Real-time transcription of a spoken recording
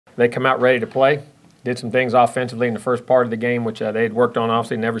They come out ready to play. Did some things offensively in the first part of the game, which they had worked on,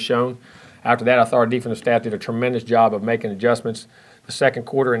 obviously never shown. After that, I thought our defensive staff did a tremendous job of making adjustments. The second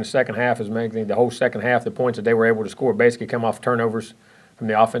quarter and the second half is making the whole second half, the points that they were able to score basically come off turnovers from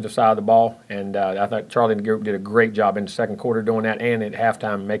the offensive side of the ball. And I thought Charlie and the group did a great job in the second quarter doing that and at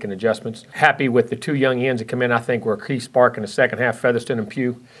halftime making adjustments. Happy with the two young ends that come in, I think, were a key spark in the second half. Featherston and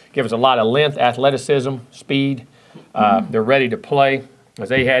Pugh give us a lot of length, athleticism, speed. They're ready to play. As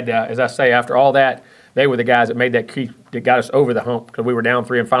they had, as I say, after all that, they were the guys that made that key, that got us over the hump because we were down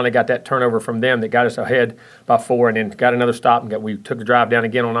 3 and finally got that turnover from them that got us ahead by 4 and then got another stop and we took the drive down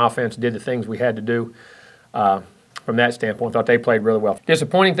again on offense, did the things we had to do from that standpoint. Thought they played really well.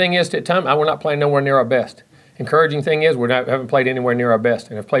 Disappointing thing is at times we're not playing nowhere near our best. Encouraging thing is haven't played anywhere near our best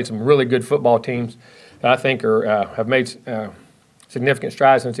and have played some really good football teams that I think have made significant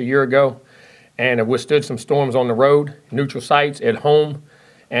strides since a year ago and have withstood some storms on the road, neutral sites, at home.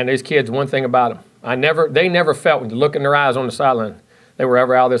 And these kids, one thing about them, they never felt, when you look in their eyes on the sideline, they were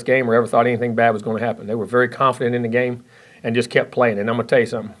ever out of this game or ever thought anything bad was going to happen. They were very confident in the game and just kept playing. And I'm going to tell you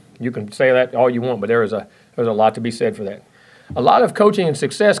something. You can say that all you want, but there's a lot to be said for that. A lot of coaching and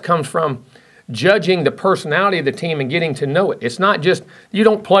success comes from judging the personality of the team and getting to know it. It's not just you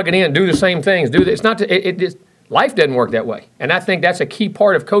don't plug it in, do the same things, do this. It's not. Life doesn't work that way. And I think that's a key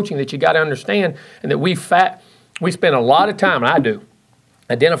part of coaching that you got to understand, and that we spend a lot of time, and I do,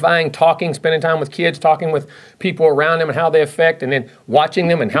 identifying, talking, spending time with kids, talking with people around them and how they affect, and then watching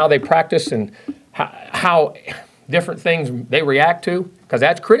them and how they practice and how different things they react to, because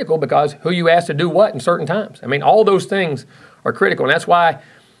that's critical, because who you ask to do what in certain times. I mean, all those things are critical, and that's why,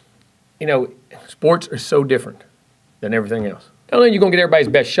 sports are so different than everything else. Not only are you going to get everybody's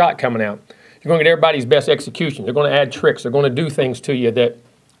best shot coming out, you're going to get everybody's best execution. They're going to add tricks. They're going to do things to you that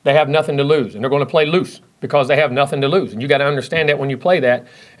they have nothing to lose, and they're going to play loose because they have nothing to lose. And you got to understand that when you play that,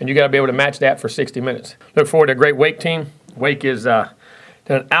 and you got to be able to match that for 60 minutes. Look forward to a great Wake team. Wake is done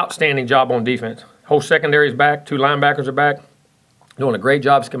an outstanding job on defense. Whole secondary is back. 2 linebackers are back. Doing a great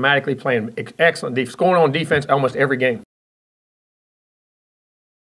job schematically, playing excellent defense, scoring on defense almost every game.